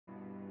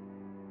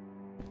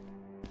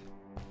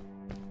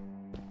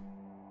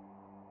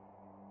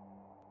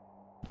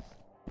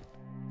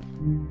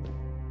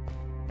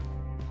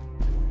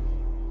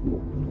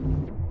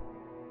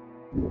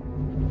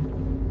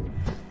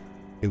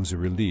was a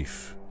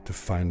relief to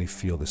finally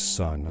feel the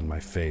sun on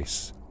my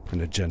face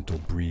and a gentle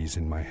breeze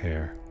in my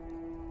hair.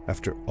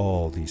 After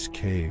all these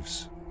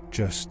caves,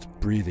 just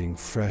breathing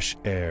fresh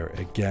air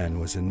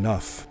again was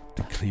enough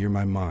to clear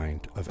my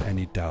mind of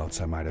any doubts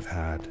I might have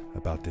had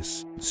about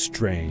this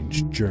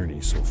strange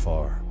journey so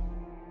far.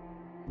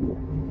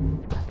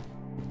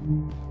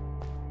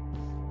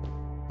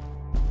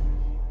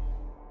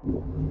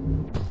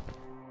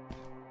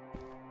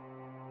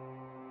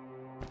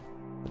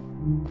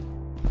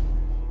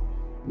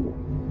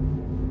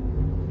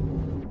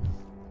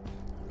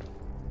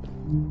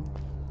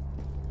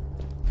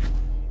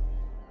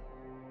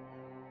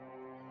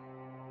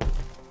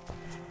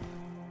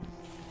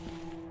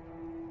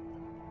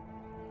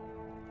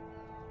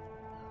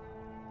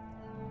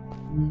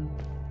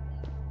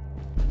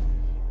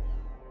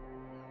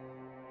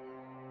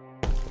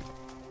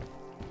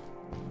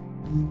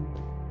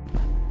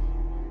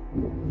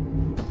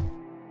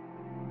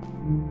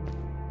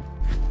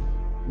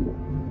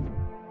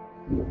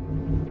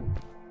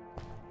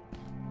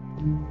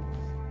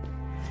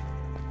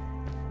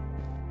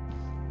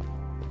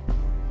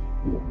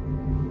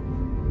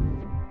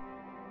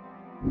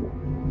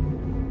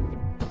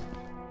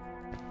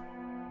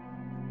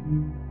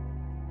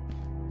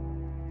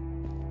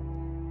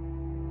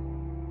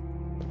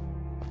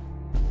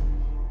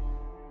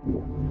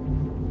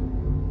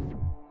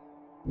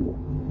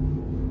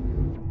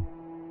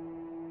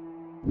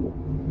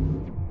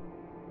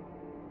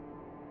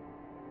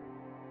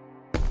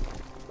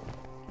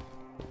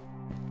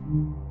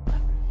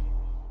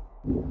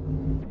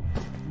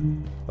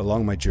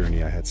 Along my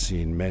journey I had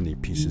seen many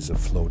pieces of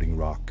floating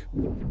rock,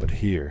 but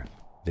here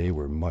they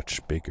were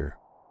much bigger.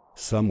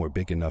 Some were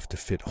big enough to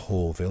fit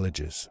whole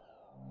villages.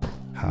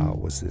 How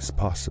was this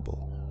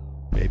possible?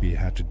 Maybe it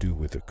had to do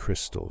with the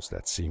crystals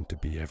that seemed to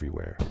be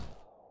everywhere.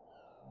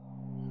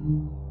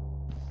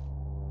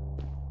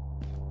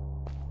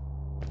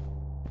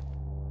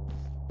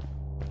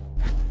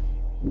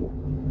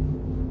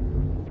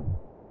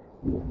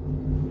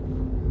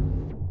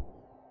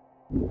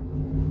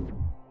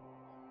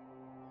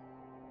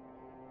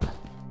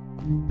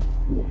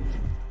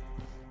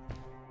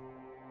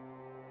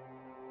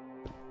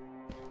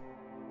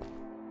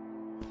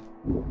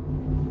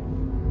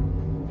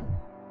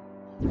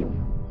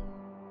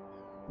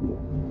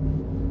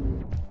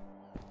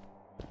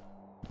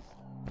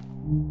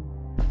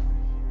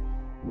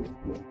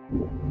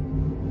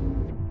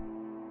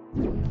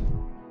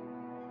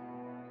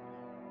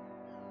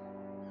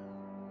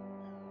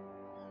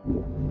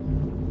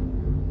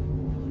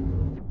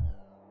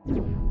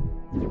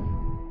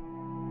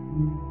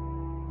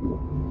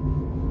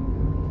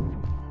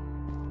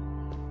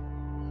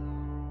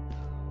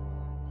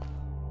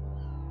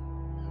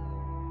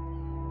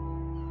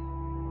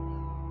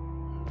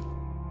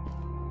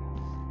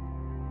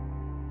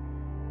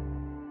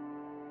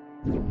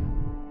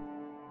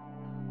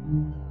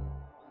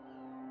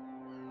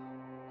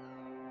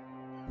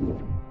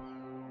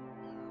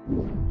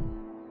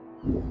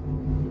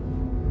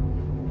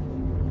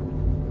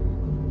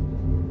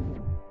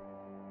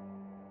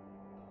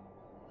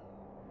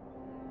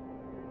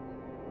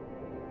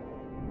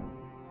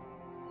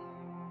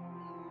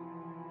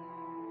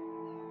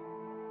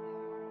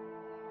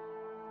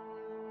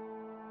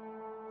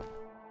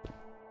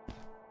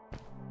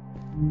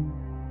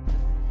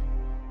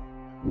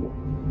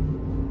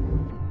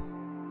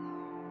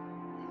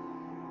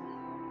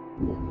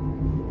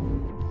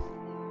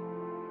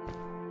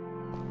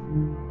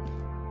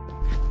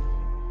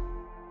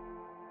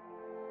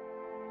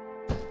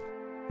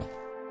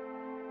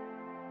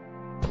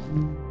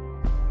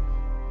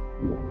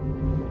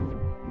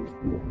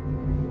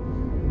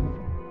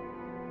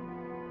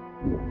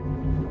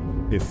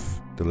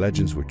 If the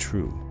legends were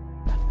true,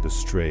 the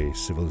Stray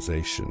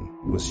civilization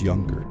was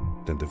younger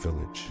than the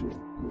village,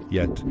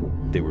 yet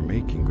they were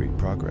making great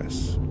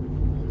progress.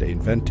 They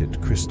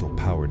invented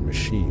crystal-powered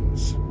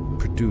machines,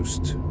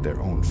 produced their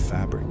own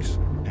fabrics,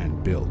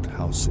 and built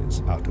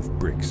houses out of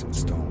bricks and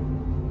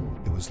stone.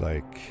 It was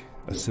like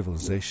a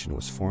civilization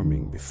was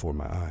forming before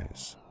my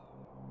eyes.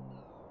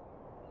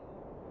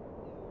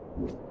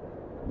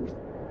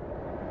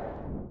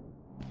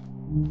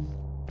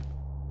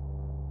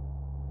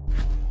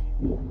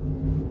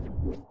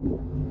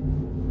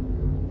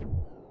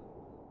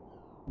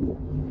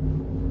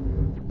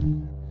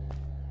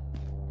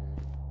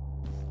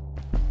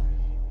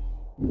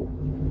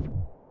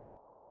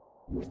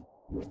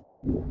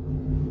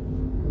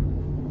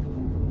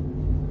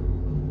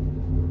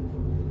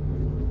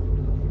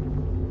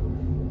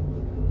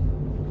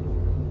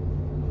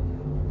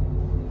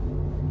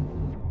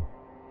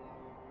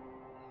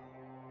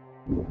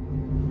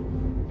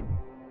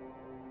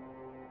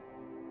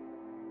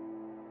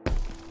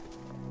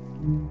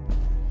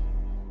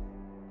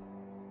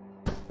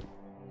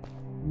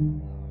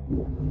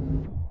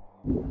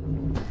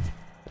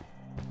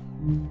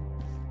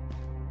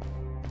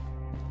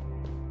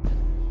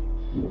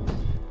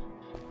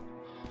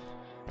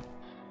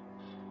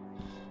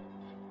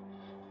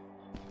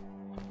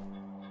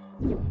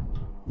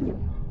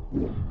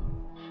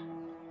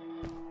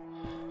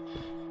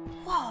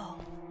 Whoa!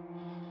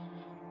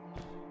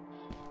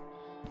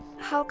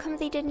 How come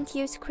they didn't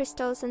use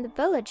crystals in the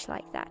village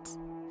like that?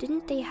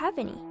 Didn't they have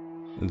any?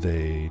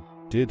 They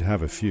did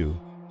have a few,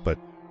 but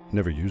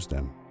never used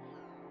them.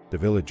 The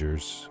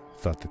villagers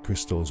thought the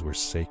crystals were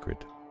sacred,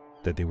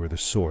 that they were the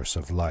source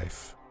of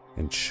life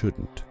and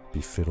shouldn't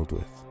be fiddled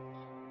with.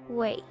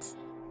 Wait,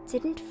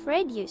 didn't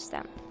Fred use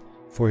them?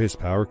 For his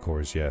power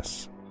cores,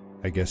 yes.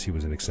 I guess he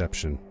was an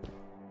exception.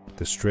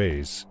 The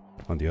Strays,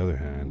 on the other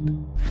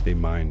hand, they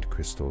mined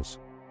crystals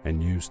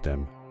and used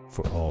them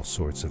for all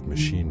sorts of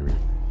machinery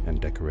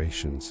and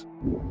decorations.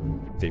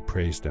 They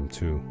praised them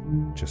too,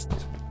 just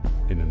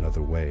in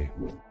another way.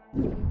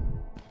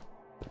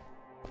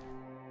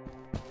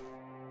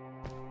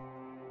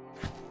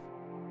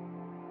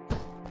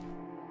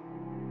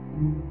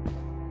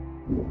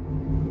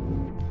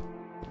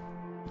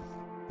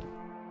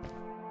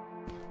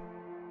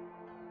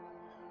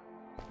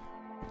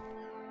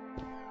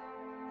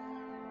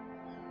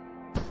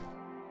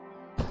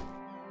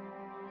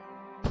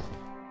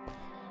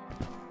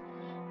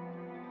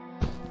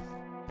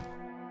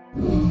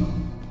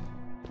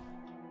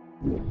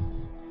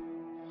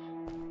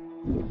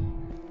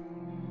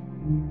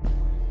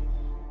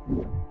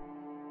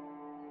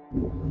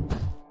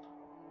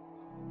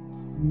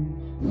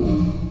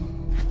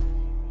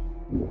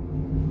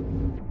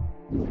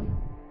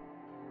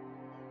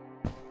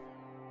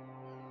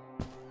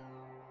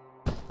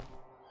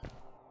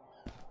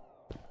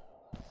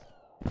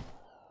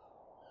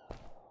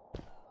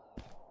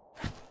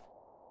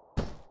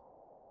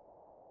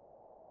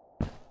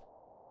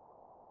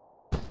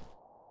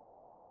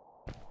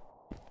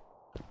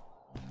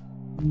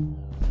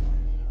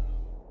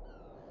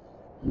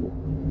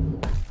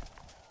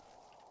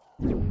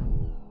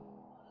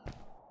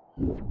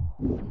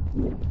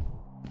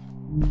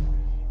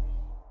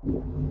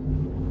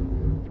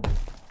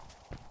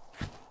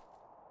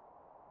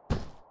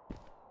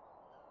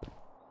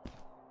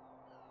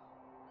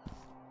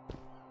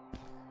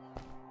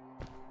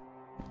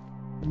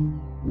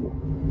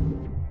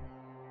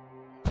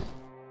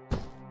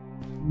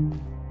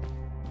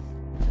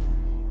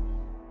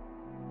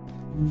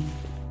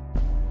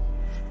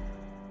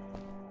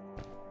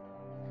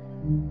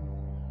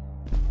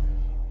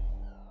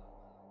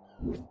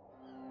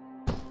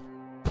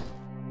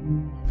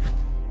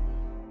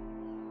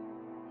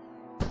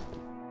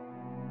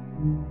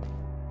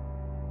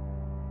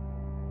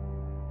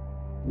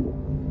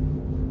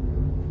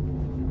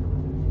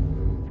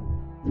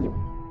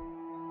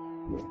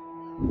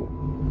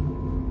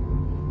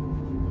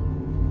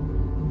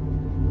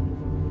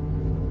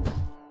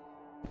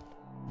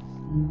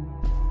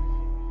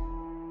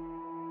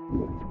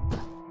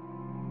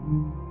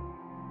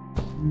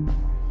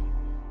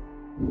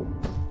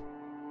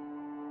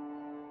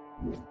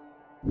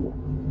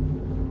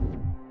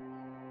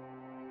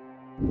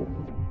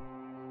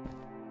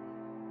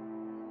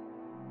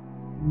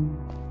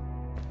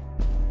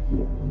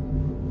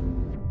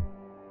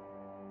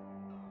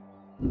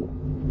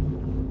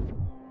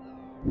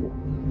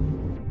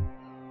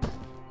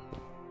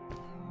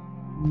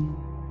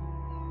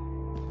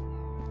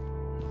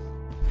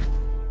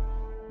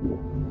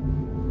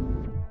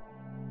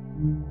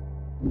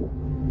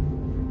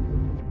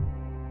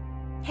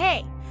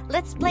 Hey,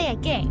 let's play a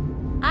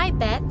game. I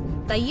bet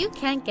that you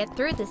can't get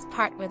through this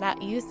part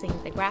without using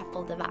the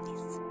grapple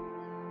device.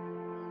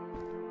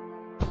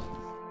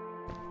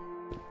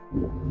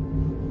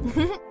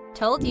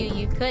 Told you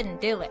you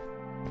couldn't do it.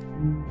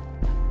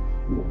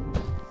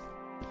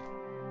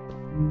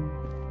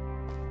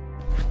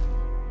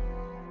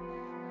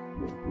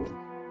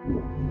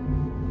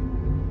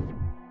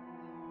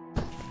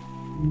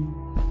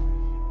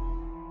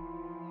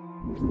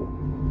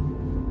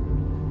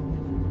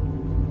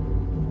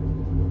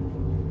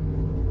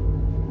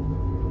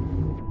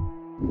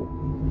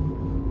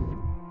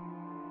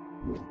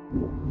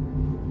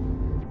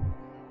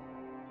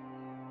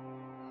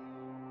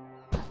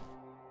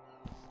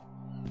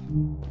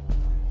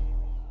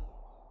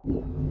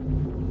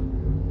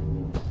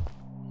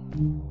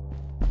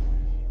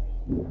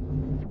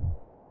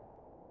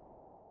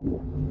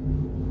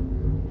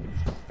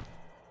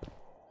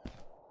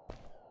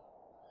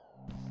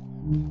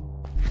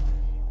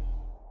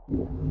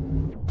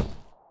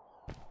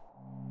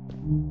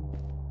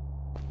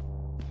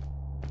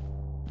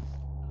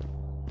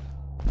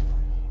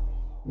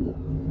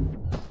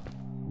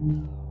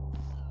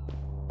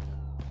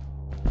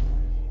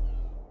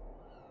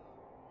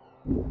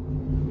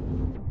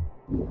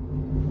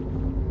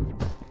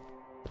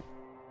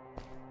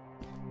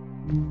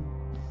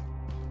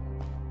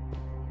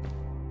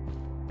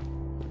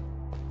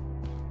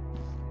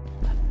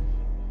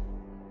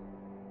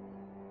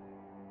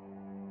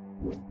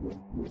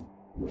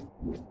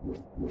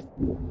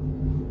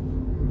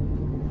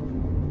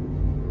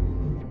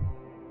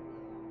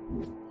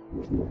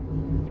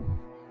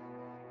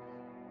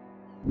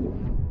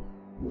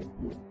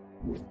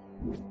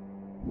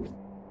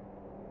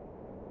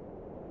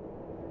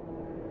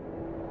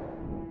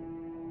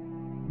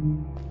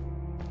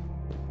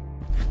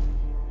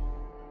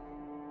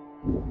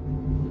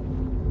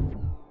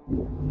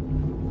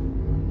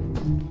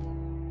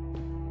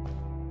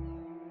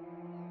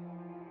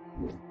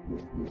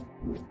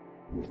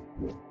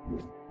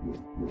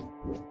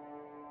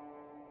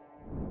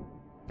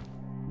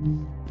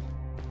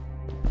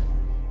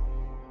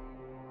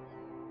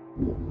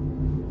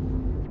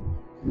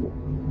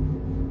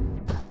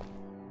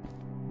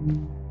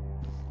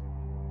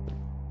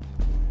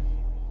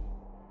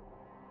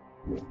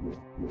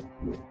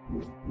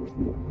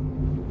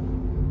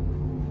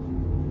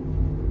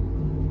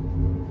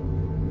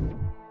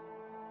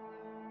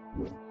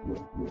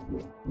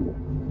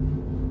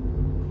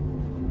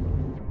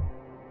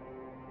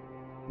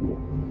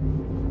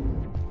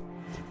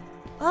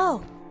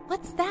 Oh,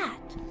 what's that?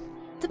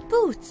 The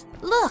boots!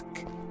 Look!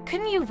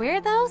 Couldn't you wear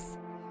those?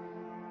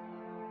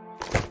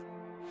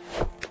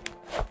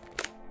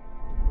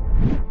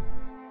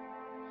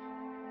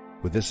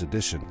 With this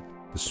addition,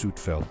 the suit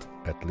felt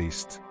at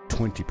least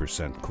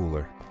 20%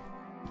 cooler.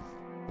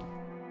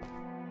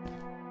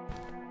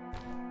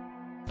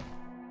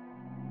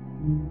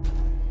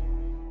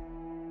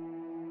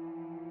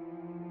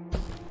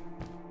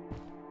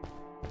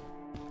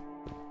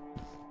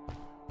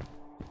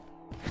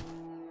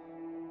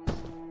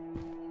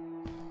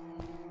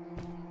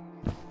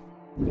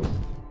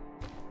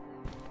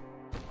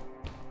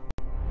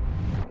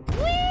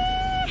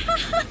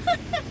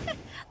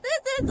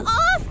 This is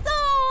awesome!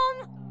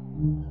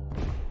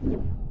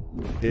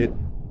 It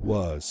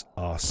was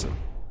awesome.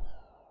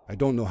 I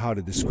don't know how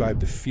to describe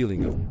the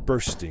feeling of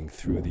bursting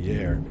through the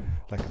air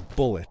like a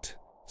bullet,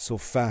 so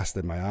fast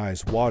that my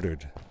eyes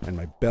watered and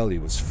my belly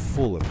was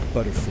full of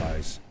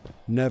butterflies,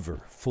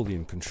 never fully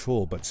in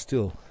control, but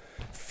still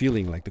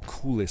feeling like the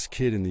coolest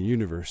kid in the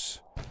universe.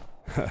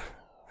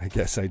 I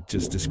guess I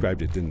just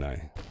described it, didn't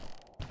I?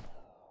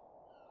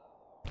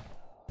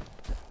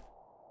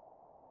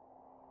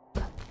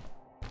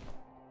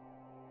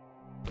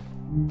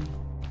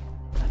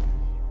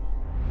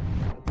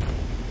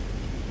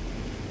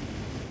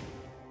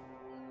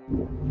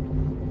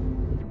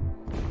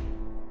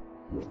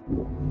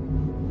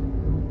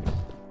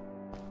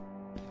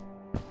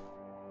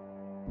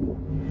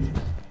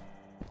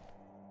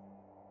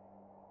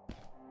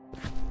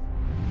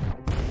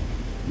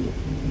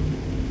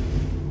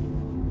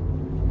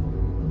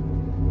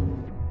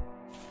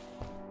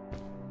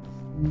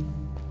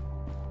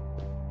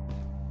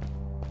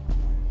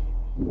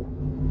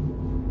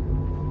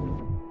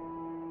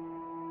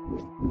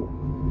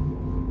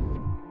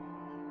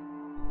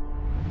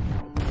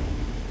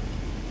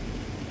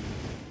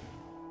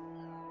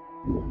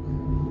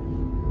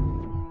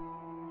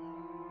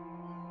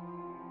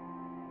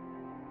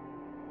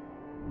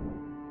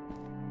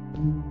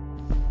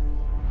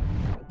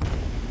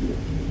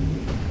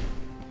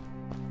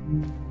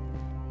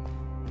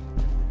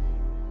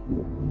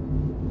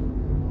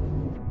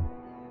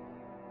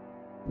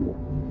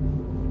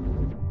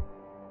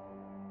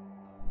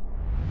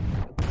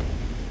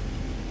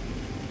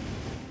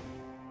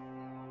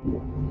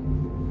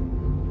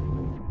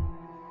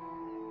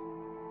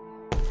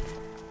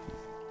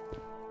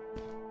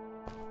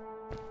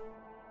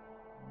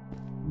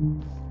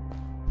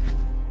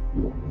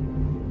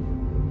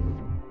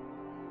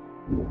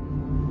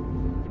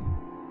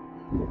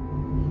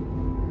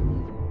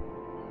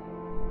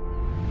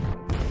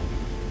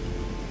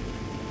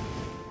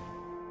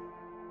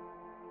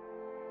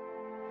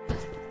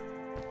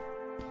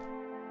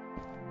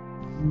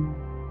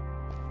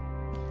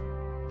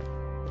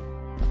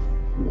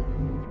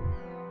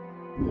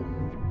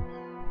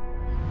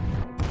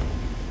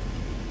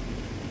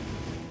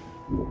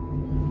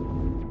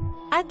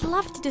 I'd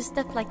love to do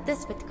stuff like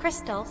this with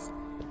crystals.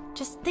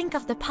 Just think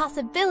of the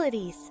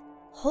possibilities.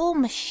 Whole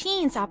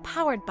machines are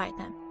powered by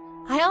them.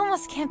 I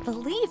almost can't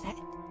believe it.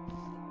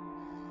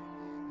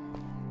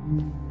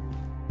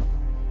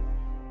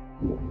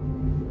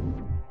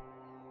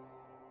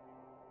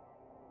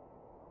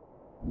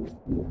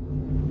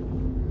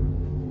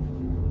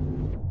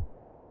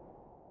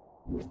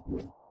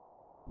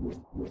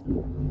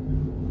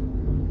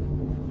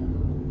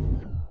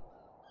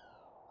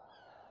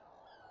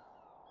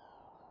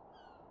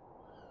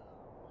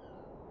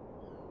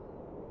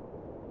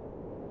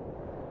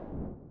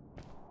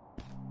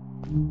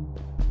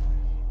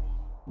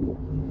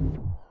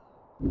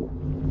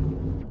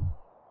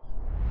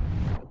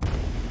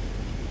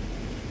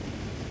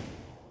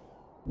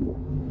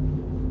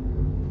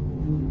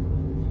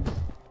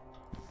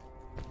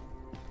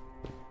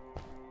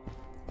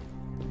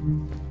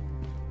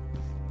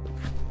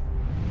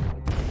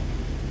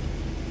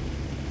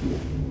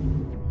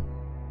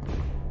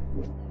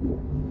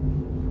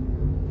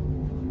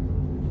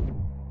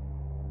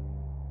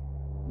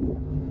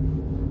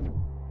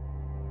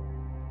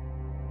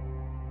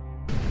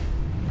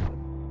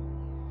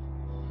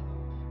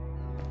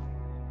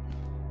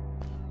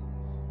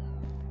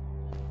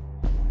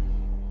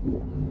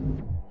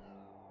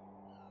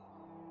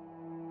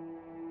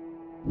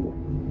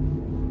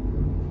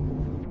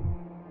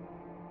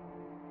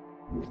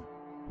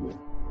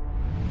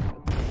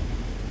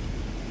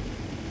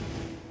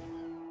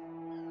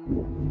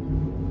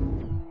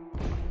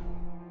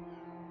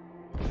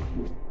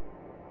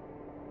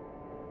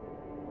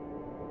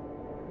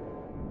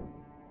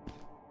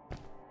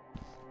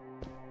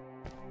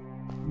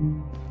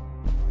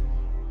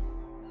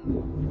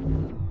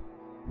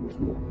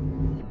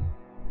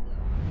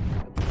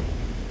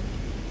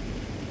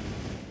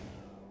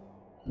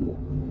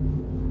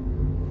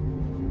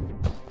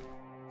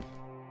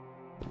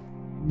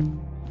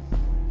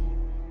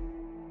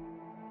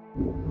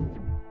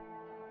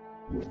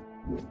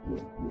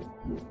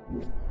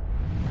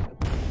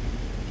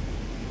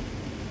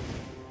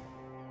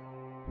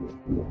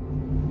 A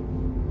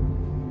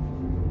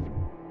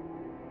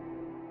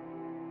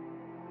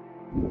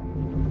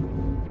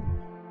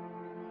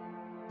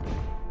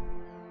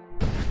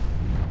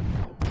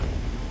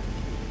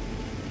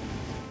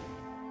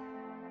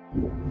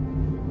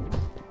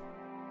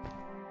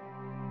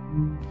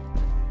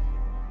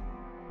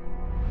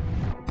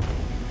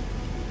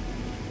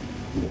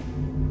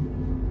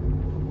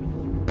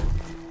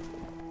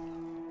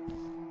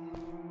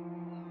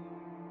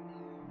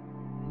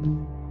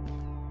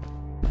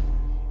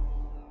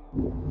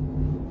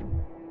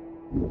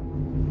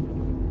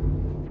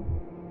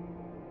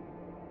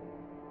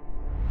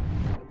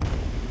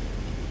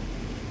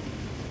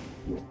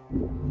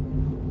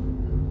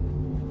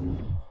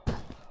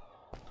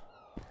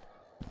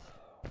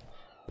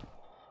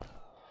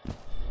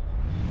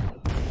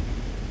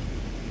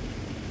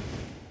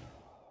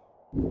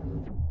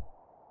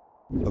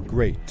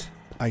great,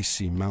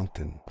 icy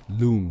mountain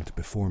loomed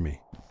before me,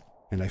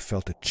 and I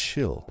felt a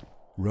chill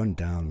run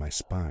down my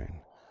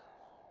spine.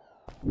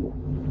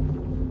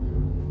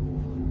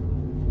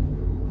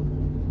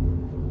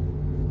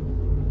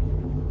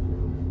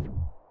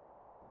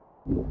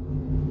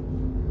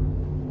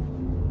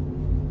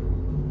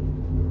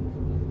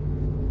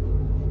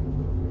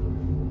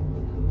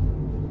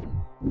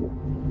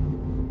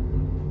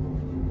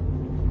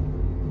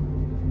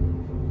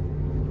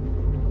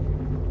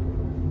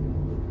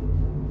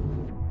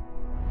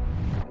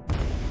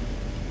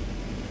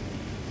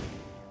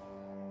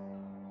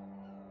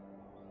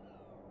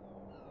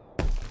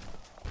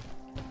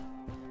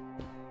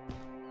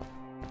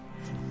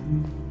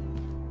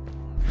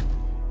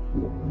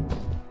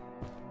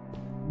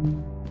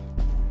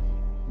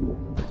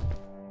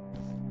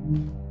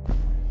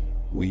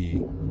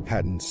 We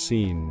hadn't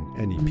seen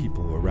any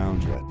people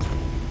around yet,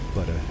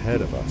 but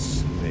ahead of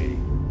us lay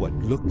what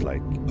looked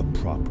like a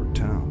proper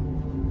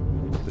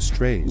town. The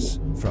strays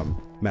from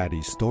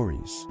Maddie's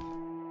stories.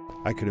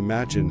 I could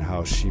imagine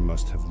how she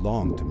must have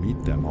longed to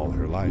meet them all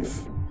her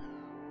life.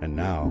 And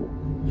now,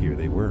 here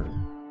they were.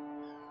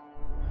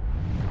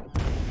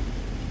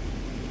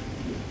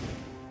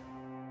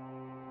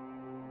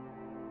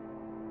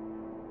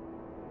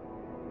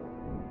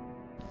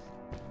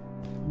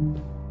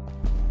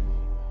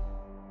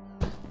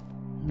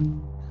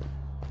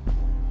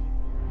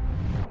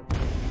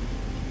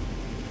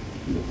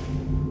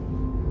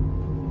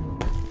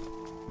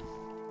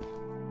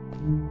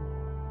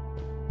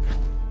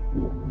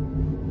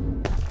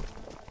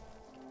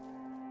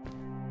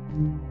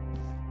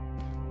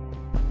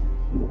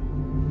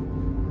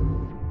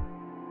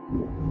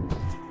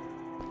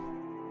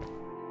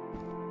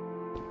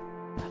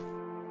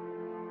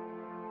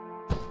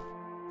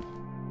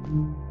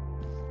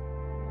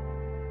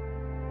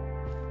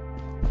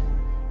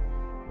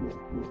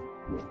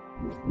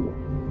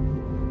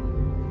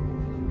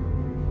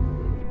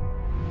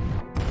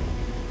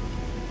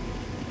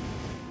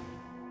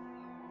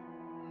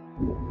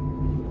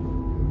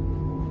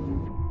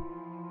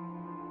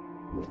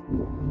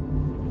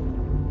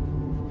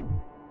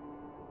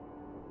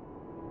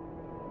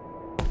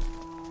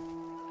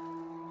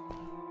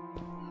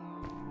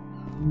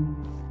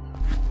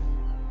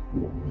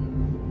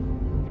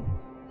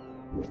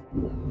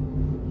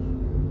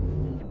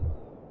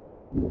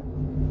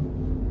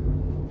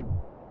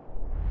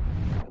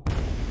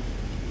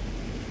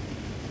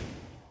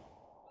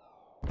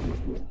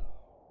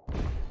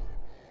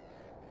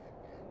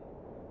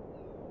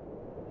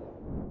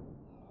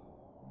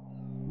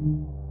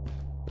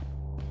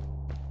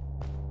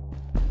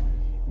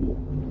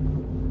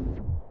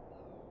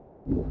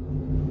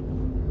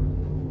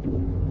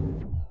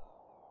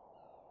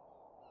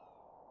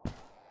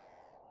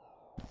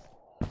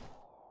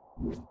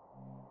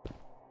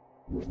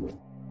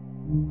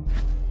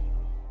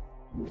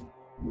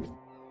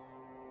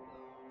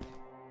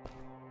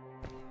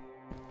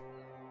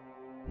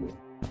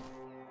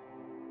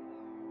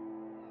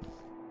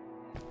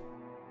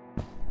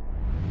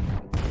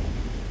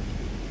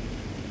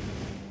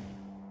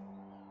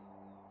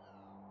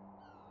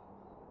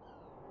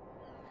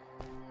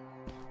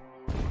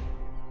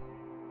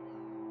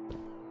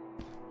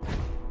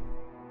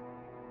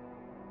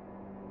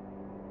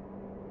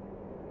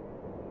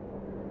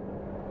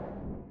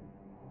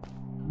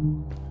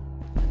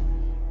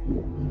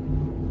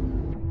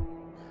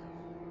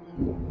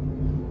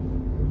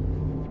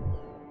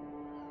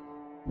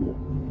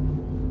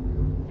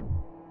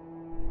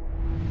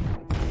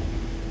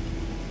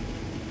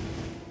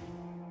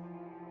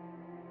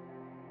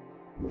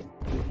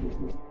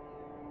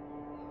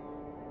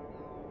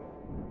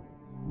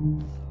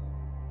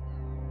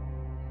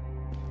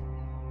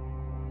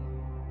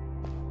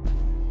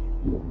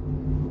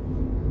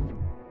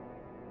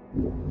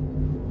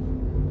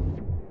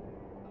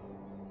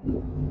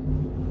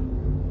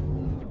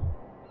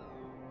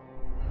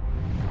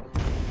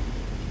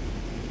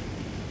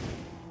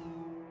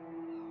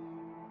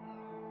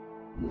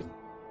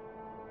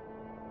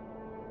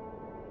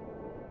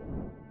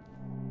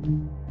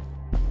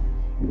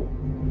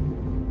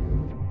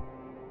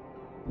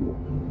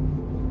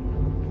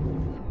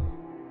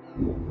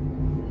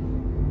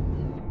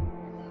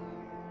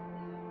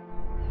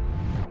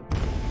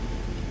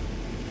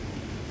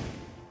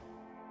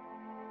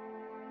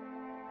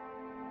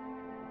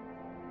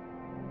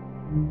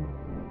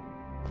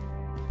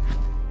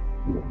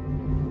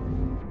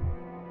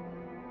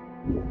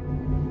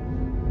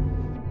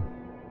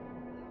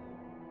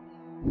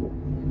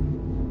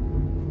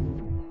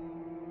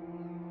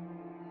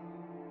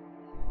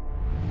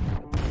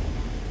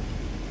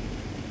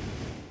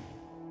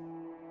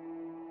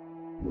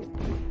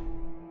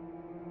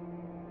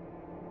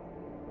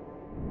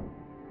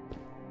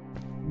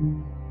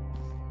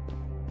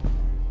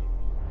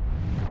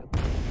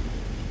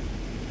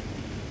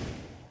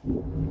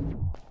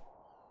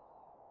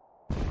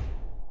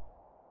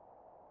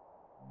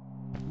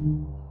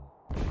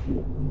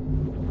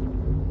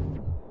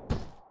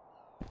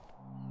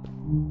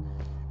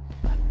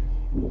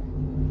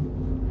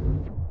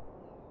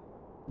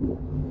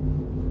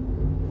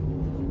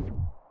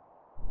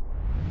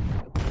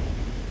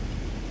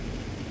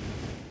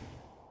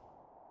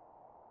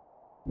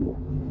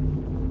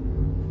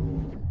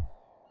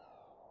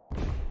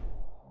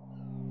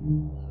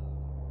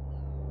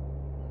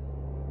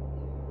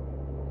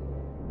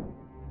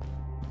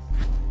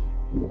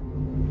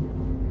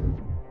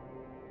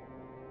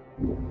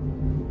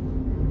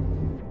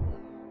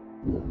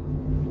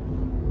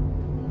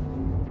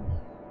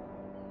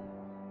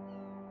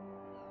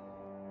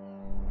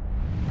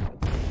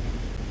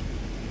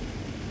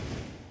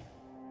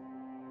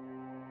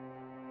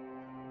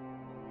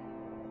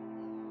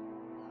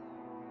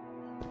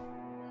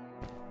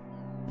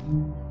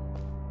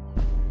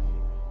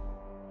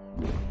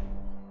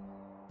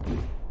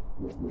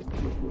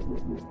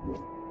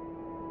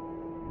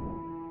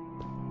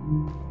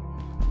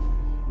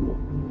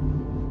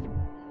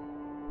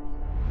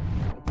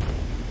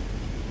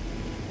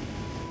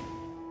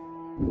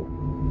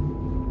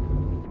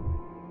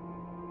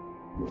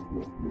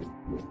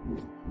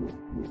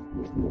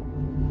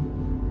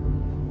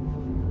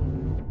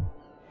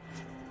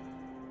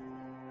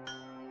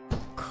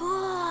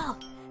 Cool!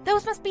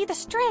 Those must be the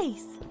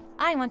strays!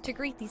 I want to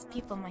greet these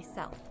people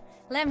myself.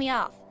 Let me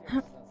off.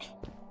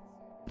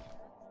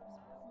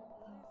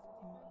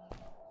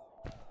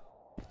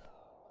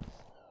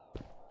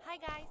 Hi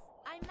guys,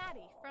 I'm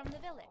Maddie from the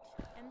village,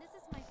 and this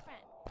is my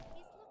friend.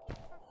 He's looking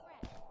for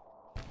Fred.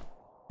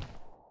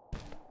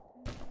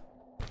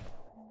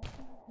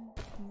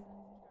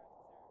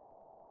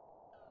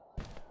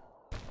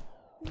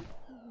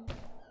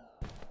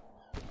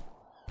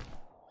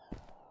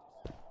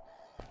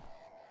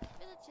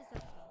 Village is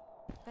okay,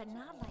 but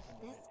not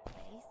like this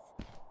place.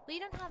 We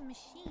don't have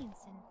machines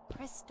and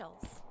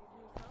crystals.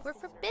 We're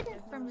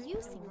forbidden from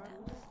using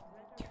them.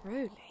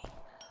 Truly.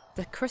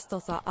 The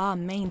crystals are our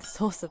main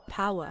source of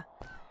power.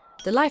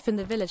 The life in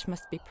the village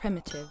must be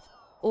primitive,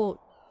 or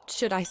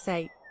should I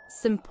say,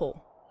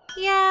 simple.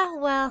 Yeah,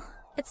 well,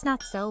 it's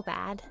not so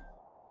bad.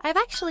 I've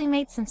actually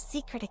made some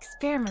secret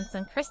experiments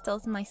on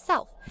crystals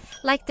myself,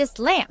 like this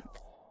lamp.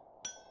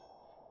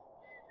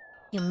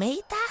 You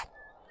made that?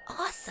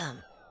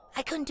 Awesome.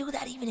 I couldn't do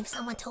that even if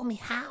someone told me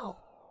how.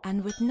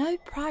 And with no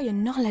prior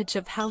knowledge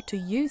of how to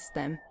use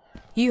them,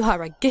 you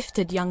are a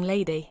gifted young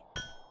lady.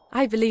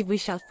 I believe we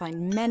shall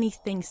find many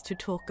things to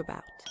talk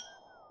about.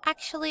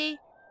 Actually,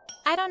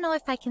 I don't know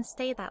if I can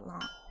stay that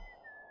long.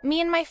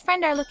 Me and my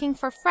friend are looking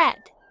for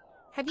Fred.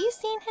 Have you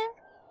seen him?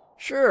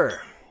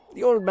 Sure.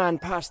 The old man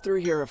passed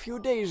through here a few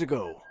days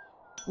ago.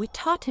 We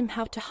taught him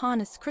how to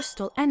harness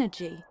crystal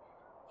energy.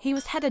 He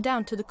was headed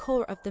down to the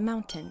core of the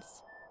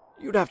mountains.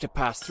 You'd have to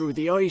pass through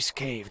the ice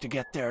cave to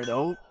get there,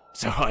 though,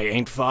 so I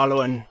ain't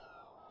following.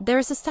 There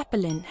is a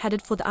Zeppelin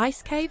headed for the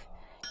ice cave.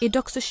 It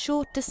docks a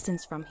short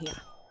distance from here.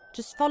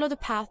 Just follow the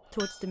path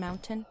towards the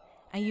mountain,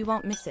 and you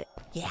won't miss it.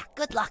 Yeah,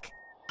 good luck.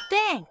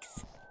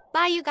 Thanks!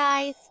 Bye, you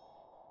guys!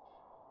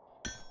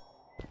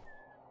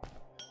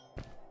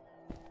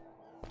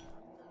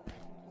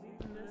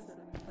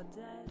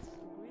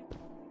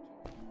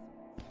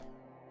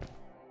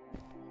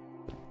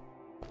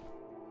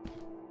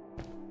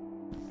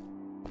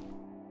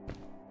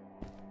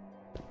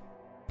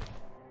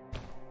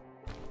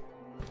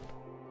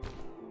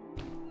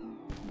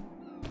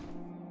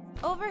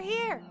 Over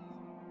here!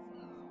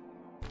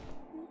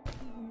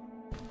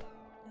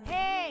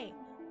 Hey!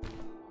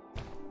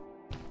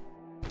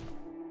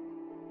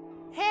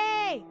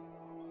 Hey!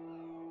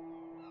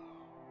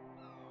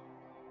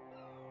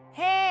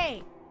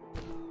 Hey!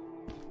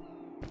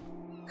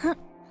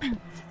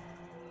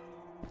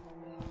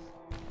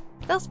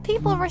 Those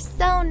people were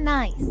so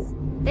nice.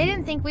 They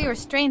didn't think we were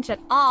strange at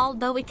all,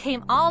 though we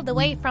came all the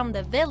way from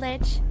the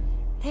village.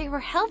 They were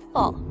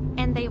helpful,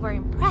 and they were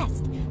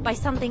impressed by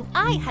something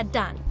I had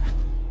done.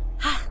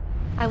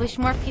 I wish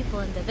more people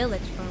in the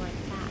village were like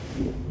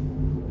that.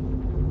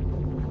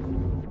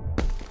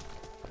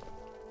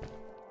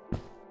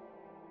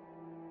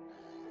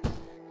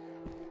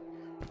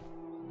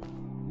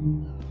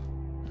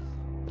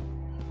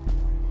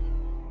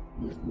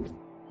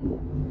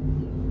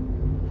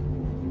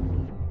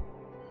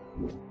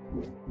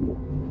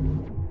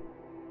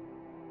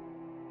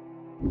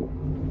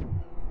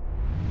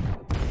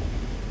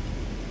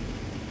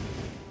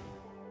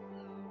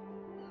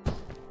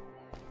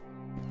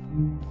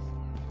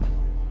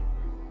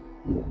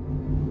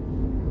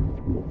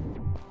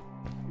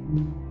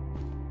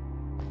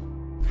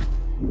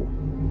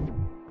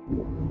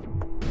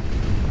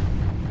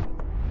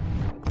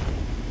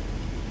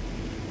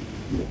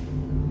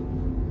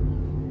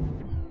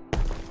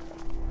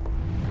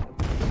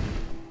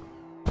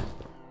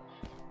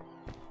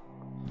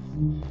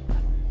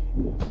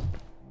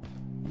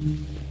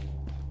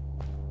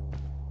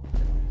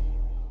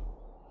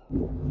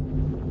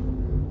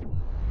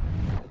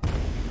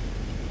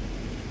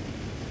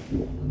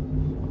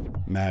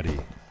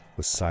 Maddie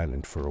was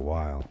silent for a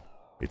while.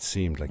 It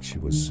seemed like she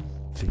was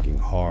thinking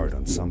hard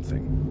on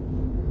something.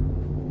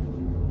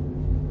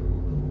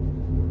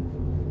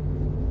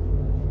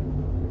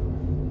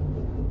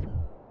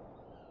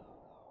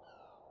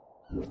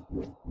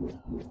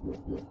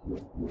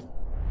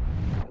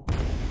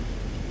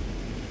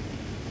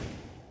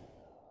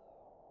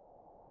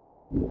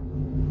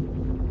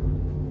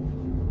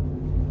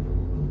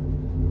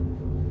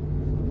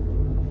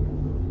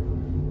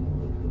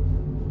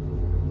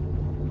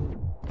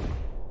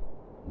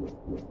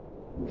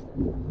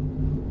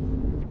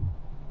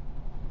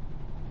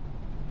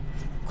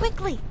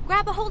 Quickly,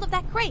 grab a hold of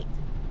that crate.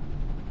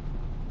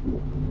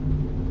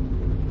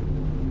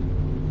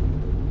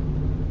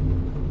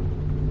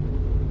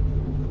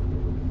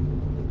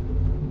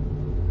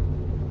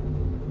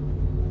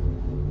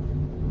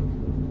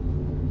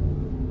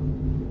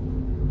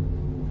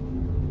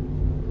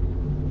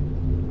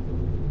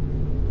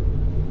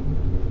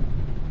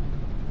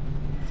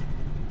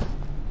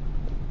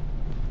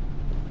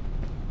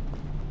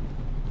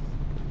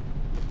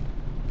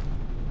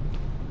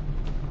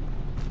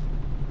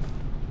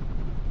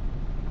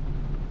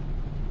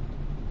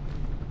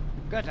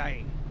 Good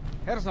day.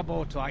 Here's a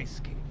boat to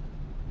Ice Cave.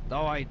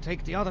 Though I'd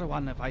take the other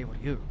one if I were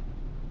you.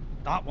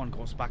 That one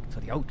goes back to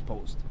the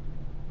outpost.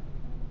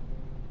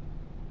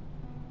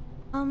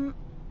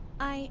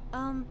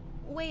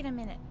 Wait a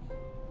minute.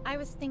 I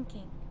was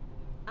thinking.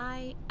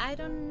 I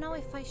don't know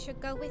if I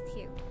should go with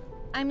you.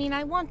 I mean,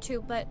 I want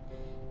to, but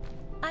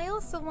I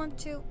also want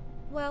to,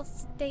 well,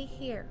 stay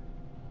here.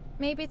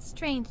 Maybe it's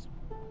strange,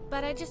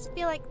 but I just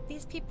feel like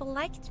these people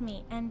liked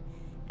me and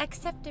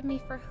accepted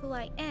me for who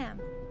I am.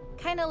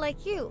 Kinda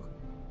like you.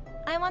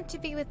 I want to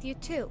be with you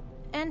too,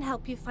 and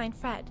help you find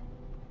Fred.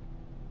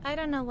 I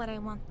don't know what I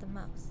want the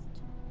most.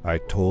 I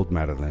told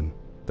Madeline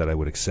that I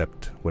would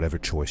accept whatever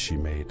choice she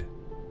made.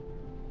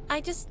 I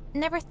just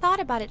never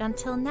thought about it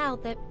until now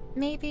that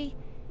maybe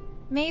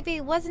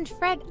it wasn't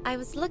Fred I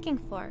was looking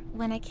for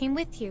when I came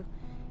with you.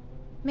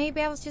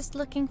 Maybe I was just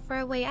looking for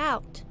a way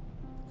out.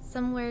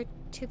 Somewhere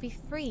to be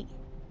free.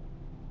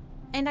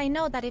 And I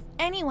know that if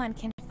anyone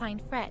can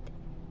find Fred,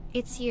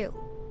 it's you.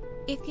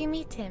 If you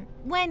meet him,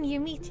 when you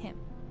meet him,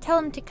 tell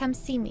him to come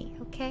see me,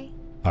 okay?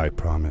 I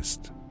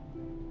promised.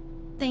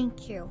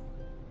 Thank you.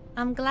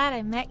 I'm glad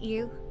I met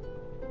you.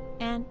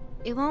 And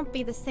it won't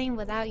be the same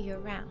without you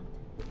around.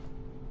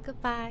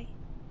 Goodbye,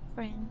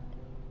 friend.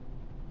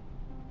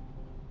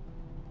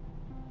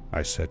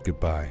 I said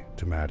goodbye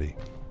to Maddie,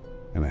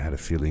 and I had a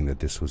feeling that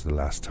this was the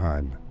last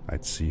time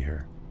I'd see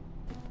her.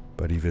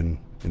 But even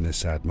in this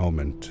sad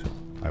moment,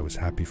 I was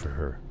happy for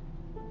her.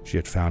 She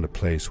had found a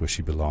place where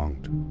she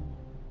belonged.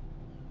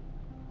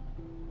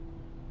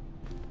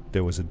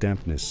 There was a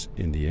dampness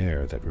in the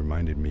air that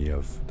reminded me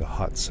of the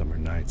hot summer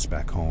nights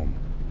back home.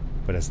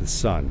 But as the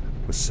sun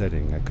was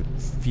setting, I could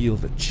feel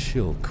the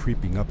chill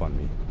creeping up on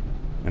me,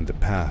 and the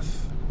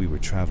path we were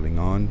traveling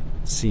on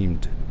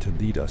seemed to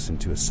lead us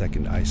into a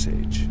second ice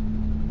age.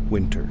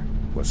 Winter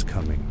was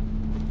coming.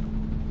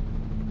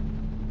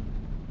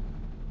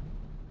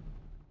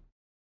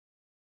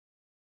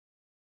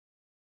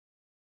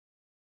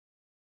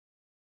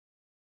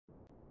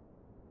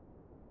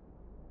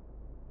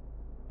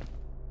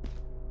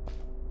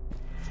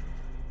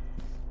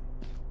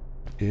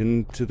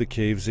 Into the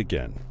caves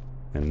again,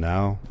 and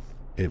now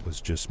it was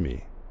just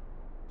me,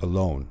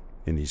 alone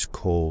in these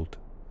cold,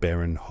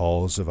 barren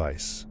halls of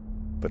ice.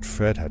 But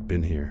Fred had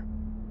been here,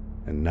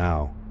 and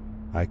now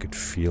I could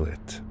feel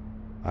it.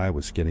 I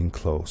was getting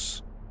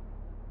close.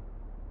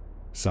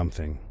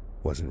 Something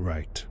wasn't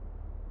right.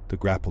 The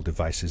grapple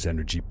device's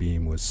energy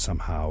beam was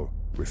somehow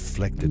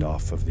reflected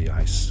off of the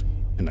ice,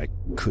 and I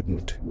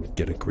couldn't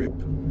get a grip.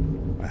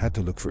 I had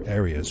to look for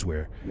areas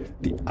where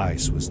the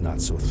ice was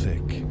not so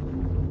thick.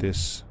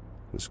 This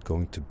was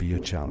going to be a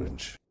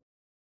challenge.